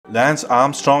Lance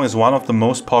Armstrong is one of the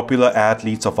most popular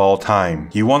athletes of all time.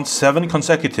 He won 7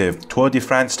 consecutive Tour de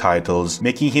France titles,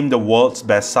 making him the world's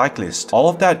best cyclist. All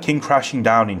of that came crashing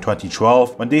down in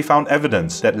 2012 when they found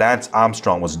evidence that Lance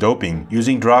Armstrong was doping,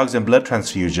 using drugs and blood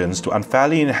transfusions to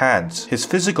unfairly enhance his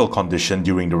physical condition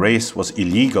during the race was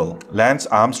illegal. Lance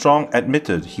Armstrong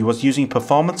admitted he was using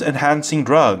performance-enhancing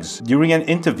drugs during an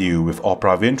interview with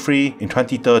Oprah Winfrey in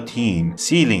 2013,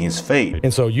 sealing his fate.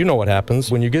 And so you know what happens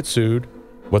when you get sued.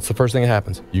 What's the first thing that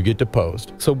happens? You get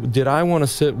deposed. So did I want to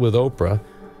sit with Oprah,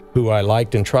 who I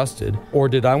liked and trusted, or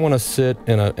did I want to sit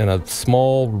in a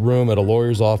small room at a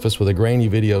lawyer's office with a grainy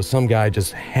video, some guy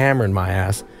just hammering my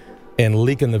ass and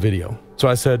leaking the video? So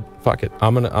I said, fuck it,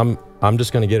 I'm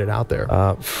just gonna get it out there.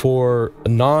 For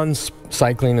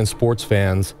non-cycling and sports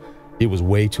fans, it was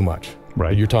way too much.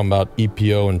 Right. You're talking about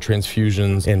EPO and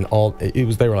transfusions and all,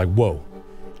 they were like, whoa.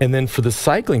 And then for the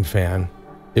cycling fan,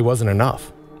 it wasn't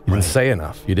enough. You didn't say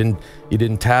enough. You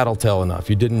didn't tattletale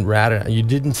enough. You didn't rat enough. You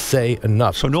didn't say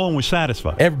enough. So no one was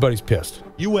satisfied. Everybody's pissed.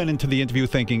 You went into the interview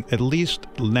thinking, at least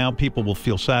now people will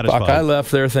feel satisfied. Fuck, I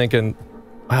left there thinking,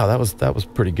 wow, that was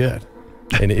pretty good.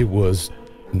 And it was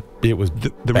the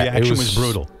reaction was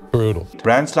brutal. Brutal.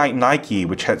 Brands like Nike,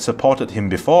 which had supported him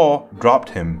before, dropped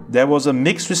him. There was a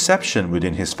mixed reception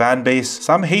within his fan base.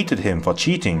 Some hated him for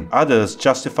cheating. Others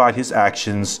justified his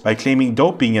actions by claiming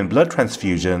doping and blood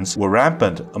transfusions were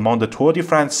rampant among the Tour de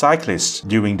France cyclists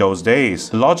during those days.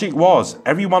 The logic was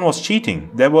everyone was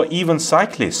cheating. There were even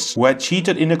cyclists who had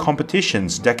cheated in the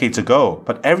competitions decades ago,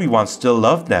 but everyone still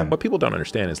loved them. What people don't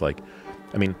understand is, like,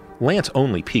 I mean, Lance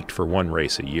only peaked for one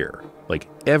race a year. Like,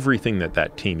 everything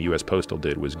that team, US Postal,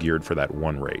 did was geared for that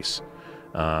one race.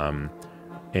 And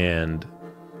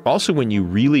also, when you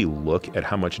really look at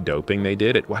how much doping they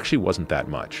did, it actually wasn't that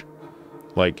much.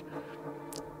 Like,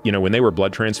 you know, when they were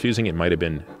blood transfusing, it might have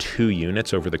been 2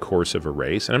 units over the course of a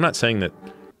race. And I'm not saying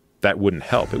that wouldn't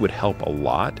help. It would help a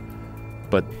lot.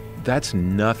 But that's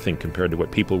nothing compared to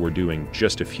what people were doing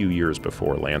just a few years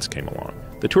before Lance came along.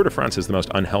 The Tour de France is the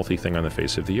most unhealthy thing on the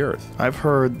face of the earth. I've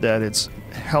heard that it's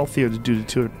healthier to do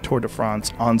the Tour de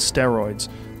France on steroids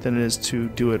than it is to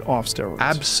do it off steroids.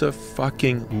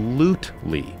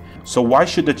 Abso-fucking-lutely. So why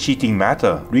should the cheating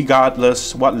matter?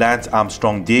 Regardless, what Lance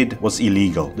Armstrong did was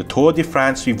illegal. The Tour de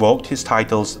France revoked his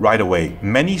titles right away.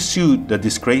 Many sued the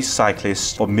disgraced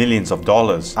cyclist for millions of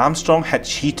dollars. Armstrong had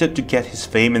cheated to get his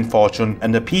fame and fortune,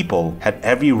 and the people had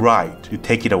every right to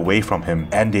take it away from him.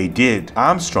 And they did.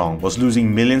 Armstrong was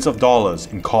losing millions of dollars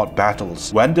in court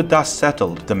battles. When the dust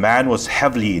settled, the man was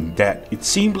heavily in debt. It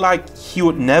seemed like he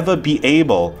would never be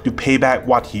able to pay back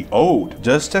what he owed.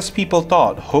 Just as people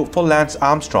thought, hopeful Lance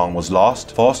Armstrong was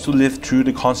lost, forced to live through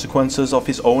the consequences of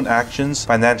his own actions,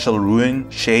 financial ruin,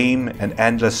 shame, and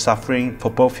endless suffering for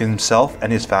both himself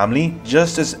and his family.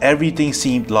 Just as everything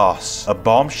seemed lost, a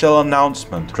bombshell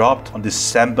announcement dropped on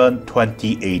December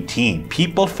 2018.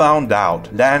 People found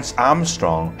out Lance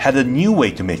Armstrong had a new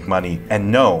way to make money, and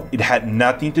no, it had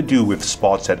nothing to do with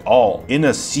sports at all. In a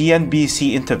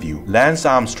CNBC interview, Lance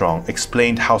Armstrong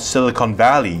explained how Silicon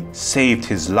Valley saved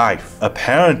his life.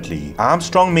 Apparently,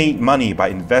 Armstrong made money by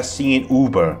investing in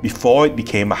Uber before it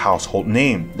became a household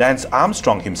name. Lance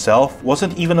Armstrong himself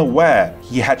wasn't even aware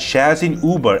he had shares in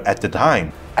Uber at the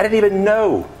time. I didn't even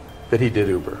know that he did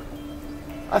Uber.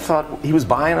 I thought he was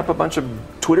buying up a bunch of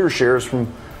Twitter shares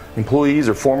from employees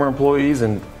or former employees,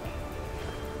 and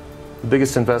the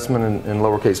biggest investment in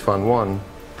lowercase fund 1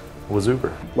 was Uber.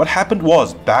 What happened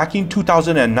was, back in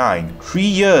 2009, 3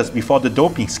 years before the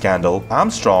doping scandal,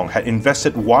 Armstrong had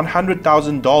invested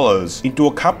 $100,000 into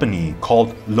a company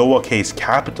called Lowercase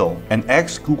Capital. An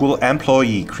ex-Google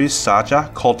employee, Chris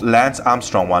Saja, called Lance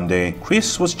Armstrong one day.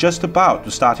 Chris was just about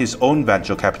to start his own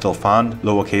venture capital fund,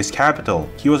 Lowercase Capital.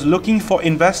 He was looking for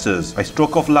investors. By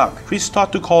stroke of luck, Chris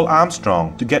thought to call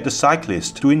Armstrong to get the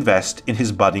cyclist to invest in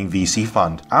his budding VC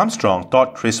fund. Armstrong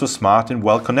thought Chris was smart and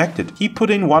well connected. He put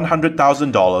in $100,000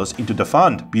 into the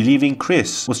fund, believing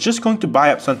Chris was just going to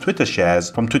buy up some Twitter shares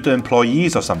from Twitter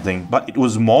employees or something, but it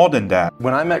was more than that.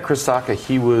 When I met Chris Sacca,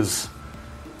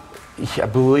 I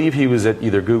believe he was at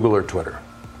either Google or Twitter.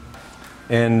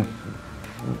 And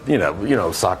you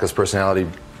know Sacca's personality,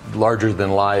 larger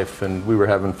than life, and we were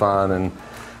having fun, and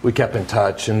we kept in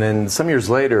touch. And then some years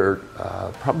later,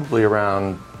 probably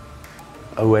around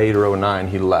 2008 or 2009,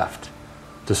 he left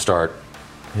to start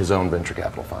his own venture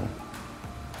capital fund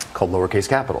called Lowercase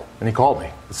Capital. And he called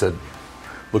me and said,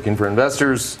 looking for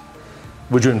investors,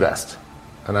 would you invest?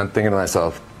 And I'm thinking to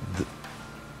myself,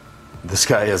 this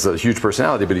guy has a huge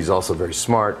personality, but he's also very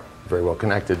smart, very well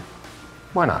connected.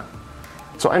 Why not?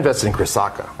 So I invested in Chris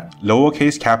Sacca.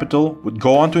 Lowercase Capital would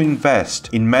go on to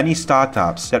invest in many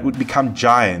startups that would become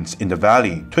giants in the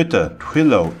valley. Twitter,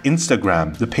 Twilio,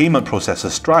 Instagram, the payment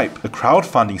processor Stripe, the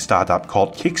crowdfunding startup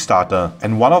called Kickstarter,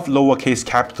 and one of Lowercase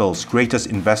Capital's greatest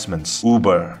investments,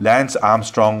 Uber. Lance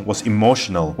Armstrong was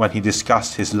emotional when he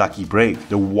discussed his lucky break.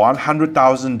 The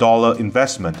 $100,000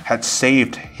 investment had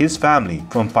saved his family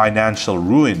from financial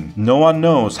ruin. No one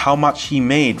knows how much he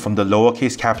made from the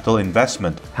Lowercase Capital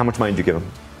investment. How much money did you give him?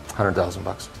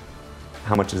 $100,000.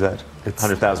 How much is that?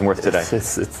 100,000 worth today?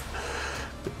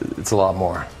 It's a lot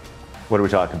more. What are we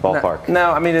talking? Ballpark?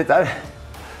 No, I mean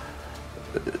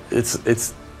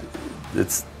it's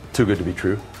too good to be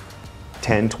true.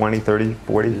 10, 20, 30,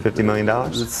 40, $50 million?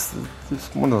 It's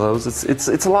one of those.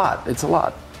 It's a lot. It's a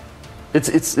lot.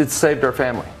 It's saved our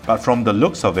family. But from the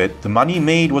looks of it, the money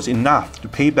made was enough to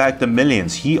pay back the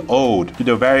millions he owed to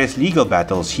the various legal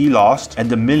battles he lost and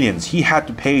the millions he had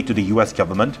to pay to the US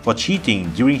government for cheating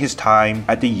during his time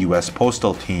at the US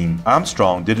Postal Team.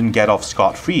 Armstrong didn't get off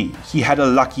scot-free. He had a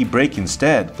lucky break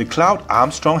instead. The clout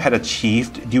Armstrong had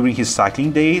achieved during his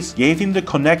cycling days gave him the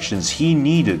connections he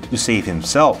needed to save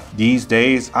himself. These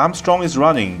days, Armstrong is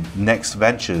running Next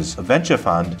Ventures, a venture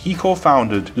fund he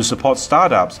co-founded to support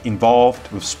startups involved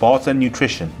with sports and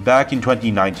nutrition. Back in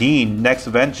 2019, Next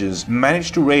Ventures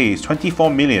managed to raise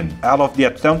 $24 million out of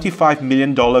their $75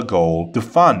 million goal to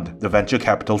fund the venture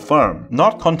capital firm.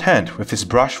 Not content with his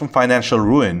brush from financial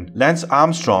ruin, Lance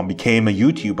Armstrong became a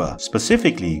YouTuber.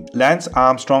 Specifically, Lance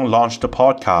Armstrong launched a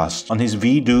podcast on his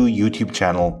VDO YouTube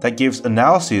channel that gives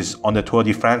analysis on the Tour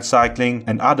de France cycling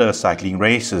and other cycling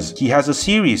races. He has a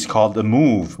series called The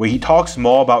Move where he talks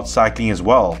more about cycling as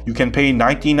well. You can pay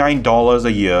 $99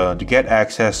 a year to get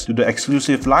access to the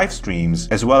exclusive live streams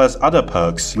as well as other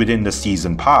perks within the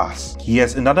season pass. He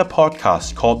has another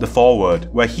podcast called The Forward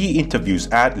where he interviews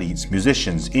athletes,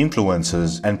 musicians,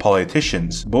 influencers, and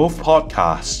politicians. Both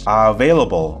podcasts are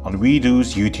available on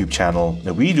WeDo's YouTube channel.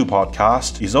 The WeDo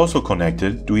podcast is also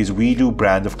connected to his WeDo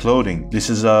brand of clothing. This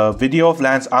is a video of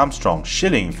Lance Armstrong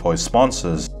shilling for his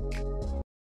sponsors.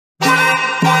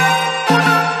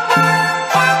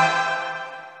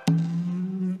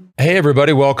 Hey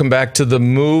everybody, welcome back to the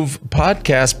Move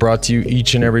podcast, brought to you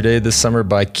each and every day this summer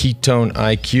by Ketone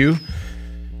IQ. Of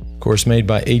course, made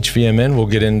by HVMN. We'll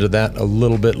get into that a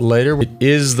little bit later. It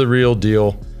is the real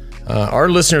deal. Our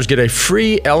listeners get a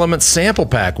free element sample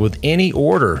pack with any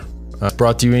order.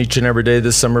 Brought to you each and every day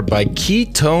this summer by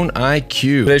Ketone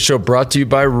IQ. Today's show brought to you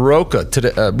by Roka.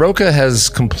 Roka has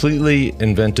completely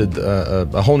invented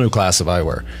a whole new class of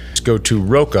eyewear. Just go to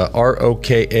Roka,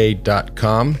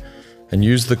 ROKA.com. and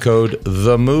use the code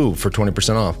THEMOVE for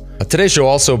 20% off. Today's show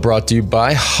also brought to you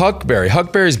by Huckberry.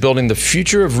 Huckberry is building the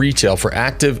future of retail for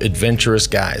active, adventurous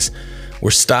guys.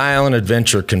 Where style and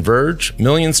adventure converge,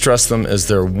 millions trust them as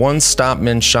their one-stop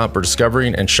men's shop for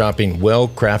discovering and shopping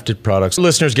well-crafted products.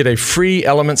 Listeners get a free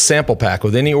Element sample pack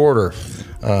with any order.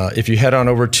 If you head on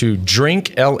over to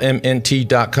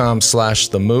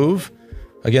drinklmnt.com/themove.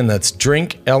 Again, that's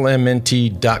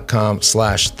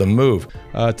drinklmnt.com/themove.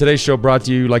 Today's show brought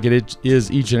to you, like it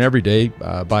is each and every day,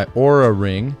 by Oura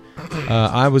Ring.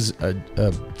 I was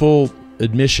full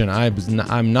admission.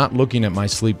 I'm not looking at my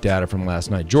sleep data from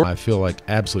last night. George, I feel like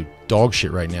absolute dog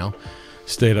shit right now.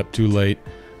 Stayed up too late,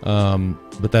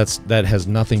 but that has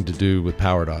nothing to do with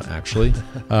PowerDot actually.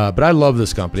 But I love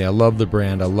this company. I love the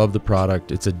brand. I love the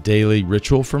product. It's a daily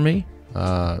ritual for me.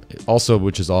 Also,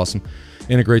 which is awesome.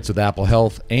 Integrates with Apple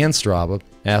Health and Strava.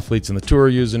 Athletes in the Tour are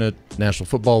using it. National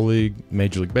Football League,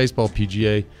 Major League Baseball,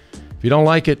 PGA. If you don't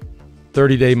like it,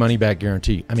 30-day money-back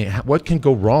guarantee. I mean, what can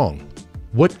go wrong?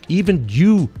 What even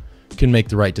you can make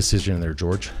the right decision in there,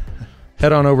 George.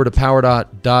 Head on over to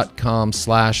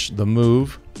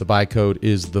powerdot.com/themove. The buy code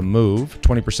is THEMOVE,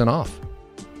 20% off.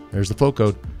 There's the flow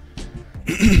code.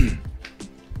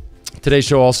 Today's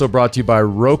show also brought to you by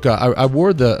Roka. I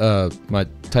wore my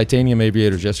titanium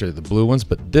aviators yesterday, the blue ones,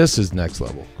 but this is next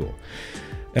level. Cool.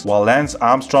 While Lance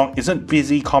Armstrong isn't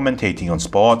busy commentating on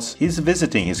sports, he's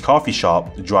visiting his coffee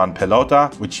shop, the Joan Pelota,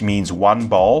 which means one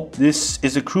ball. This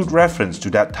is a crude reference to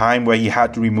that time where he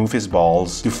had to remove his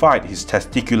balls to fight his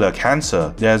testicular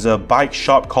cancer. There's a bike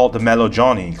shop called the Mellow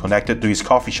Johnny connected to his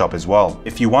coffee shop as well.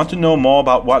 If you want to know more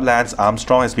about what Lance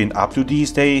Armstrong has been up to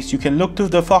these days, you can look to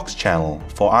the Fox channel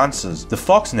for answers. The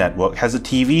Fox network has a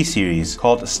TV series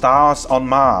called Stars on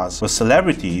Mars, where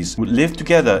celebrities would live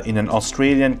together in an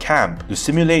Australian camp to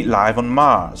simulate simulate life on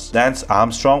Mars. Lance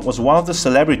Armstrong was one of the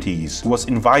celebrities who was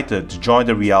invited to join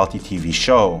the reality TV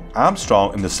show.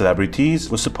 Armstrong and the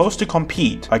celebrities were supposed to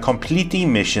compete by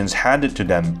completing missions handed to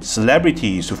them.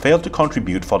 Celebrities who failed to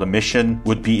contribute for the mission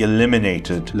would be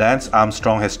eliminated. Lance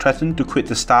Armstrong has threatened to quit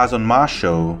the Stars on Mars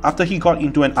show after he got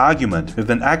into an argument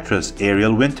with an actress,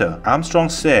 Ariel Winter. Armstrong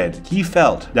said he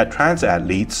felt that trans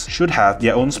athletes should have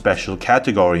their own special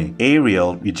category.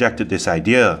 Ariel rejected this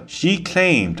idea. She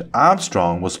claimed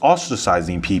Armstrong was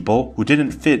ostracizing people who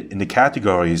didn't fit in the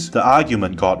categories. The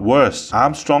argument got worse.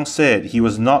 Armstrong said he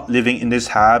was not living in this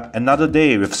hab another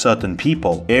day with certain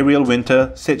people. Ariel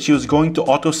Winter said she was going to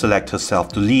auto-select herself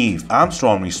to leave.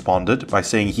 Armstrong responded by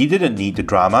saying he didn't need the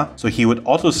drama, so he would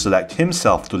auto-select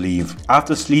himself to leave.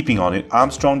 After sleeping on it,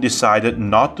 Armstrong decided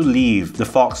not to leave the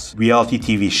Fox reality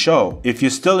TV show. If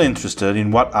you're still interested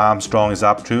in what Armstrong is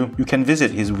up to, you can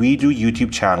visit his We Do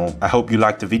YouTube channel. I hope you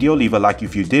liked the video. Leave a like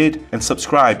if you did, and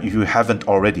subscribe if you haven't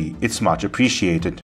already. It's much appreciated.